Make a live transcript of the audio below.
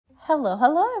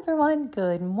Hello everyone.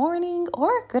 Good morning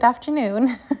or good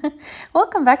afternoon.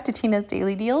 Welcome back to Tina's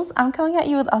Daily Deals. I'm coming at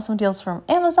you with awesome deals from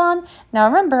Amazon. Now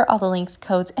remember, all the links,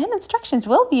 codes, and instructions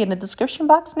will be in the description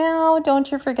box now.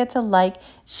 Don't you forget to like,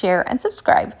 share, and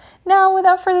subscribe. Now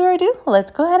without further ado,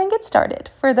 let's go ahead and get started.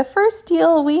 For the first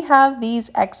deal, we have these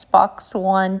Xbox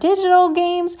One digital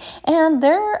games, and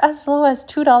they're as low as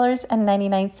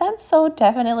 $2.99, so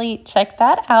definitely check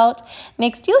that out.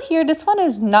 Next deal here, this one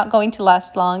is not going to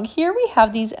last long. Here we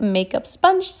have these makeup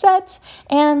sponge sets,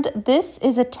 and this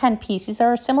is a 10-piece. These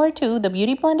are similar to the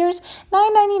beauty blenders.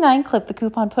 $9.99. Clip the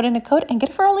coupon, put in a code, and get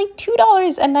it for only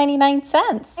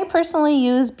 $2.99. I personally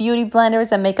use beauty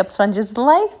blenders and makeup sponges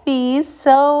like these,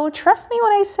 so trust me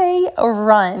when I say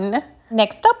run.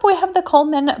 Next up, we have the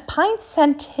Coleman Pine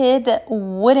Scented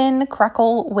Wooden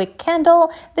Crackle Wick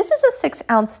Candle. This is a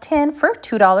 6-ounce tin for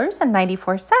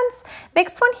 $2.94.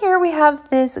 Next one here, we have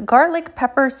this Garlic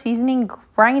Pepper Seasoning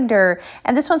Grinder,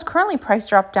 and this one's currently price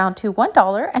dropped down to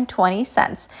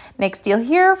 $1.20. Next deal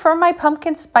here for my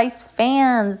pumpkin spice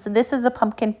fans. This is a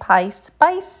pumpkin pie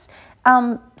spice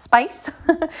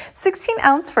 16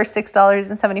 ounce for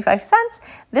 $6.75.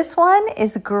 This one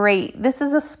is great. This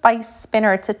is a spice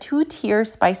spinner. It's a 2-tier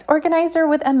spice organizer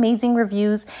with amazing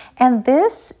reviews. And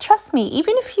this, trust me,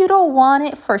 even if you don't want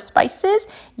it for spices,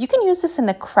 you can use this in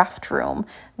a craft room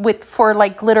for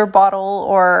like glitter bottle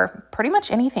or pretty much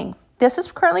anything. This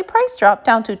is currently price dropped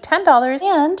down to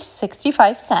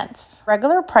 $10.65.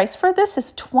 Regular price for this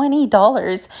is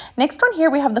 $20. Next one here,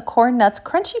 we have the Corn Nuts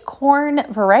Crunchy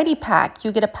Corn Variety Pack.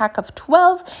 You get a pack of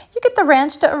 12. You get the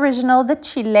ranch, the original, the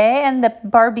chile, and the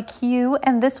barbecue.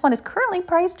 And this one is currently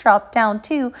price dropped down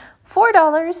to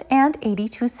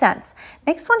 $4.82.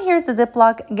 Next one here is the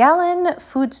Ziploc gallon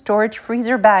food storage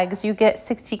freezer bags. You get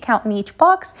 60 count in each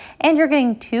box, and you're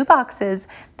getting 2 boxes.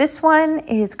 This one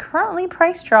is currently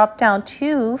price dropped down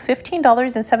to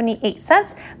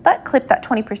 $15.78, but clip that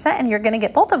 20% and you're going to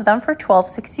get both of them for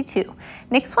 $12.62.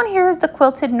 Next one here is the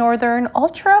Quilted Northern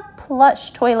Ultra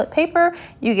Plush Toilet Paper.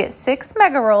 You get 6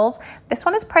 mega rolls. This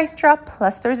one is price dropped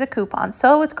plus there's a coupon,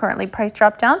 so it's currently price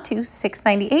dropped down to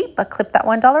 $6.98, but clip that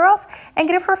 $1 off and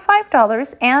get it for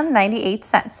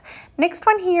 $5.98. Next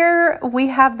one here, we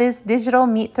have this digital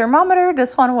meat thermometer.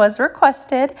 This one was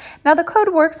requested. Now the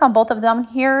code works on both of them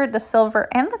here, the silver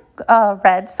and the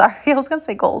red. Sorry, I was gonna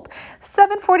say gold.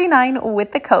 $7.49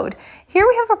 with the code. Here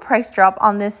we have a price drop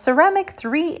on this ceramic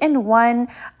 3-in-1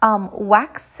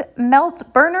 wax melt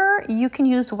burner. You can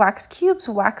use wax cubes,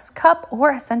 wax cup,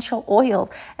 or essential oils.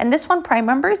 And this one, Prime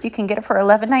members, you can get it for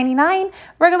 $11.99.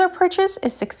 Regular purchase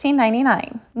is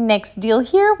 $16.99. Next deal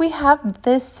here, we have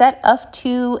this set of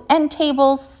 2 end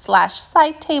tables /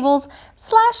 side tables /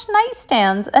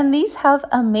 nightstands, and these have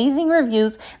amazing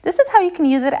reviews. This is how you can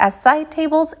use it as side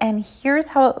tables, and here's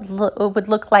how it would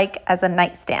look like as a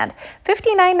nightstand.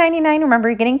 $59.99. Remember,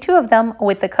 you're getting 2 of them.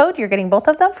 With the code, you're getting both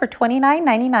of them for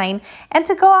 $29.99. And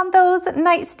to go on those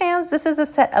nightstands, this is a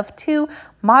set of 2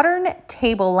 modern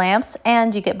table lamps,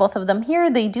 and you get both of them here.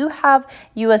 They do have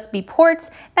USB ports.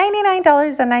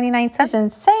 $99.99.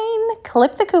 Insane.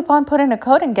 Clip the coupon, put in a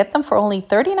code, and get them for only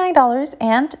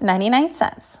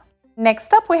 $39.99.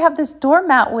 Next up, we have this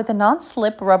doormat with a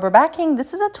non-slip rubber backing.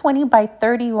 This is a 20 by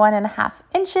 31.5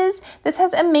 inches. This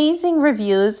has amazing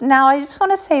reviews. Now, I just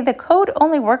want to say the code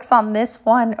only works on this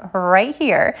one right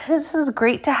here. This is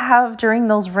great to have during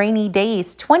those rainy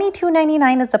days.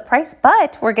 $22.99 is the price,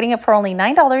 but we're getting it for only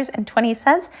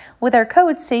 $9.20 with our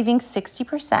code, saving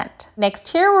 60%. Next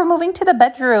here, we're moving to the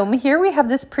bedroom. Here we have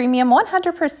this premium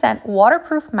 100%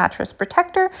 waterproof mattress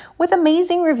protector with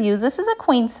amazing reviews. This is a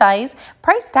queen size,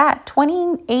 priced at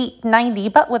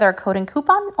 $28.90, but with our code and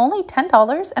coupon, only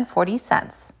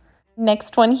 $10.40.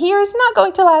 Next one here is not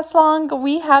going to last long.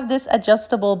 We have this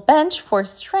adjustable bench for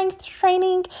strength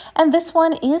training, and this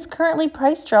one is currently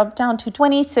price dropped down to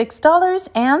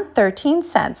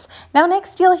 $26.13. Now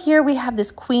next deal here, we have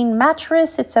this queen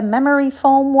mattress. It's a memory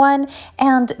foam one,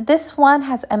 and this one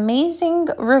has amazing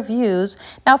reviews.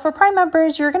 Now for Prime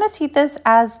members, you're going to see this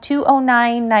as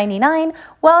 $209.99,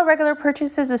 while regular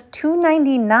purchases is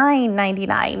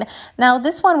 $299.99. Now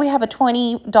this one, we have a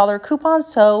 $20 coupon,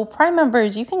 so Prime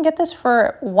members, you can get this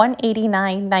for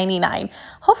 $189.99.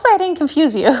 Hopefully I didn't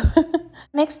confuse you.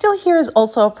 Next deal here is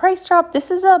also a price drop.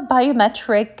 This is a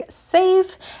biometric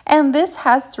safe, and this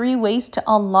has 3 ways to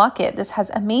unlock it. This has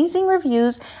amazing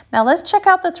reviews. Now let's check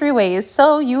out the 3 ways.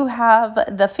 So you have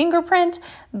the fingerprint,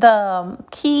 the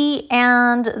key,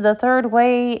 and the third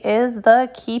way is the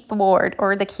keyboard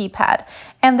or the keypad.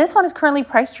 And this one is currently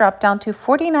price dropped down to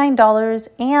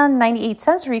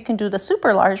 $49.98, or you can do the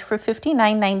super large for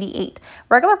 $59.98.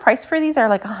 Regular price for these are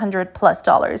like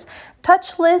 $100+.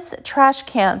 Touchless trash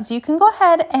cans. You can go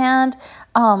ahead and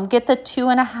get the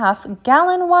 2.5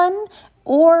 gallon one,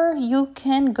 or you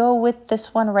can go with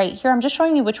this one right here. I'm just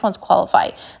showing you which ones qualify.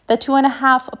 The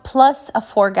 2.5 plus a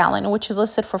 4 gallon, which is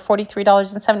listed for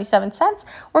 $43.77.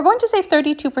 We're going to save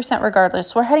 32%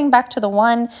 regardless. We're heading back to the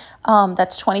one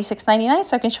that's $26.99.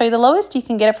 So I can show you the lowest. You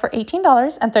can get it for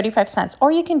 $18.35,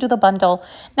 or you can do the bundle.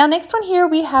 Now, next one here,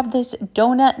 we have this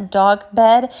donut dog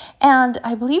bed, and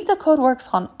I believe the code works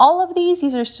on all of these.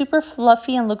 These are super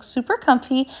fluffy and look super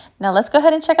comfy. Now let's go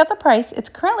ahead and check out the price. It's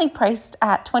currently priced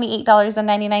at $28.99,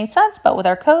 but with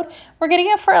our code, we're getting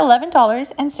it for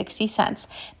 $11.60.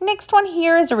 Next one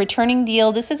here is a returning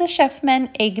deal. This is a Chefman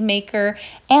egg maker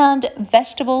and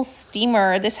vegetable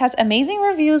steamer. This has amazing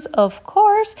reviews, of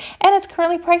course, and it's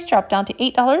currently price dropped down to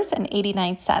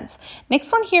 $8.89.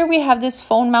 Next one here, we have this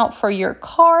phone mount for your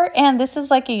car, and this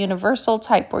is like a universal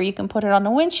type where you can put it on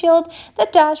the windshield, the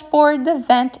dashboard, the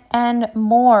vent, and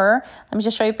more. Let me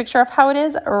just show you a picture of how it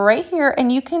is right here,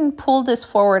 and you can pull this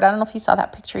forward. I don't know if you saw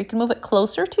that picture. You can move it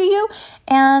closer to you,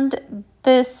 and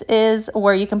this is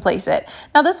where you can place it.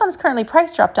 Now, this one's currently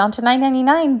price dropped down to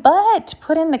 $9.99, but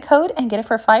put in the code and get it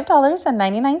for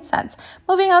 $5.99.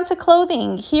 Moving on to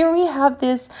clothing. Here we have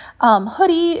this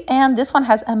hoodie, and this one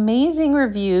has amazing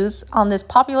reviews on this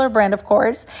popular brand, of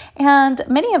course, and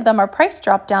many of them are price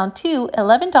dropped down to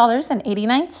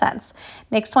 $11.89.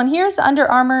 Next one here is Under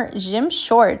Armour gym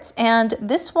shorts, and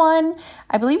this one,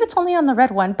 I believe it's only on the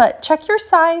red one, but check your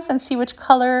size and see which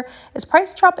color is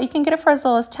price dropped. You can get it for as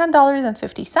low as $10.50.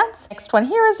 Next one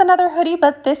here is another hoodie,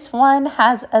 but this one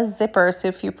has a zipper. So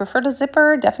if you prefer the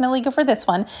zipper, definitely go for this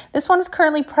one. This one is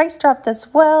currently price dropped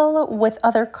as well, with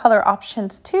other color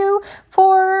options too,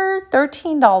 for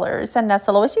 $13, and that's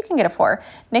the lowest you can get it for.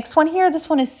 Next one here, this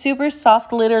one is super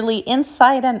soft, literally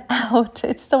inside and out.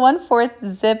 It's the 1/4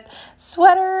 zip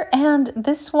sweater, and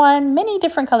this one, many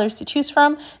different colors to choose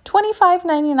from.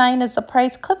 $25.99 is the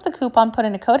price. Clip the coupon, put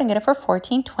in a code, and get it for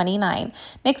 $14.29.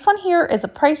 Next one here is a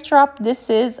price drop.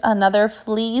 This is another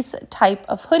fleece type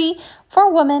of hoodie for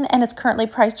women, and it's currently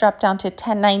price dropped down to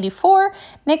 $10.94.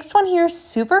 Next one here,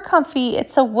 super comfy.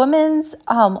 It's a women's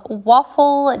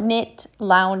waffle knit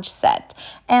lounge set,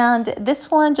 and this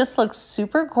one just looks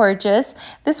super gorgeous.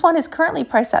 This one is currently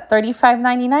priced at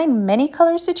 $35.99. Many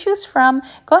colors to choose from.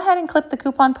 Go ahead and clip the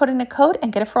coupon, put in a code,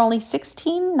 and get it for only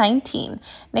 $16.19.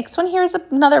 Next one here is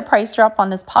another price drop on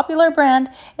this popular brand.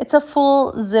 It's a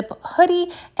full zip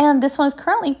hoodie, and this one is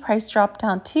currently price dropped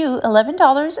down to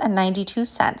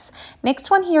 $11.92.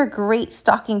 Next one here, great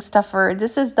stocking stuffer.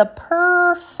 This is the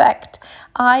Perfect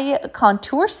Eye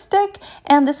Contour Stick,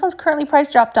 and this one's currently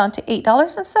price dropped down to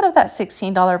 $8 instead of that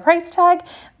 $16 price tag.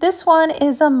 This one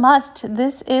is a must.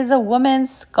 This is a woman's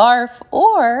scarf,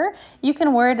 or you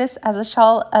can wear this as a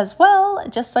shawl as well,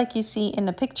 just like you see in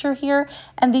the picture here,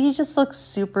 and these just look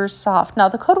super soft. Now,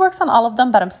 the code works on all of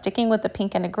them, but I'm sticking with the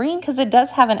pink and the green because it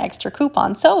does have an extra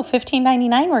coupon. So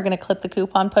 $15.99, we're going to clip the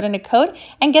coupon, put in a code,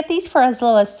 and get these for as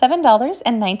low as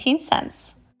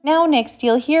 $7.19. Now, next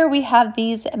deal here, we have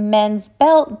these men's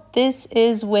belt. This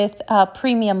is with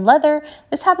premium leather.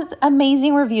 This has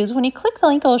amazing reviews. When you click the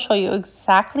link, it will show you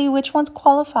exactly which ones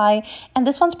qualify. And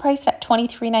this one's priced at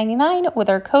 $23.99. With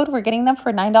our code, we're getting them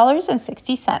for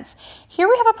 $9.60. Here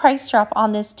we have a price drop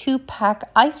on this 2-pack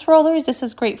ice rollers. This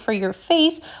is great for your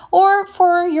face or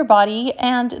for your body.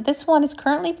 And this one is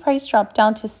currently price dropped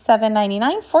down to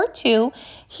 $7.99 for 2.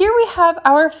 Here we have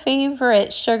our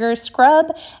favorite sugar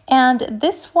scrub, and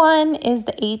this one is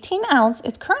the 18 ounce.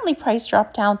 It's currently price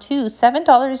dropped down to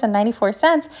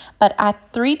 $7.94, but add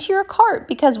 3 to your cart,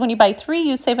 because when you buy 3,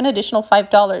 you save an additional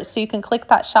 $5. So you can click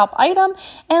that shop item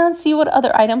and see what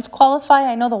other items qualify.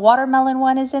 I know the watermelon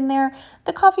one is in there,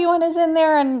 the coffee one is in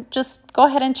there, and just go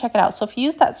ahead and check it out. So if you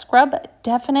use that scrub,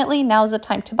 definitely now's the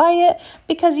time to buy it,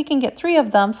 because you can get 3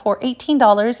 of them for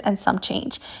 $18 and some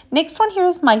change. Next one here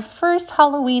is my first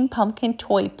Halloween pumpkin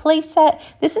toy playset.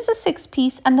 This is a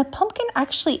 6-piece, and the pumpkin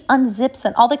actually unzips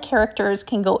and all the characters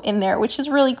can go in there, which is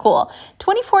really cool.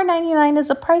 $24.99 is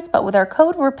the price, but with our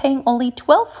code, we're paying only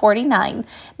 $12.49.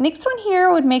 Next one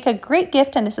here would make a great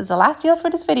gift, and this is the last deal for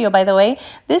this video, by the way.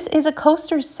 This is a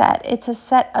coaster set. It's a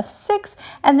set of 6,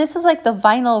 and this is like the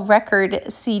vinyl record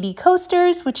CD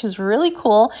coasters, which is really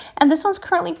cool. And this one's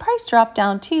currently price dropped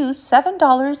down to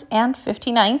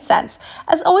 $7.59.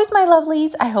 As always, my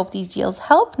lovelies, I hope these deals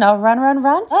help. Now run, run,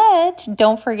 run. But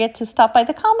don't forget to stop by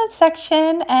the comment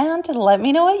section and let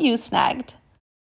me know what you snagged.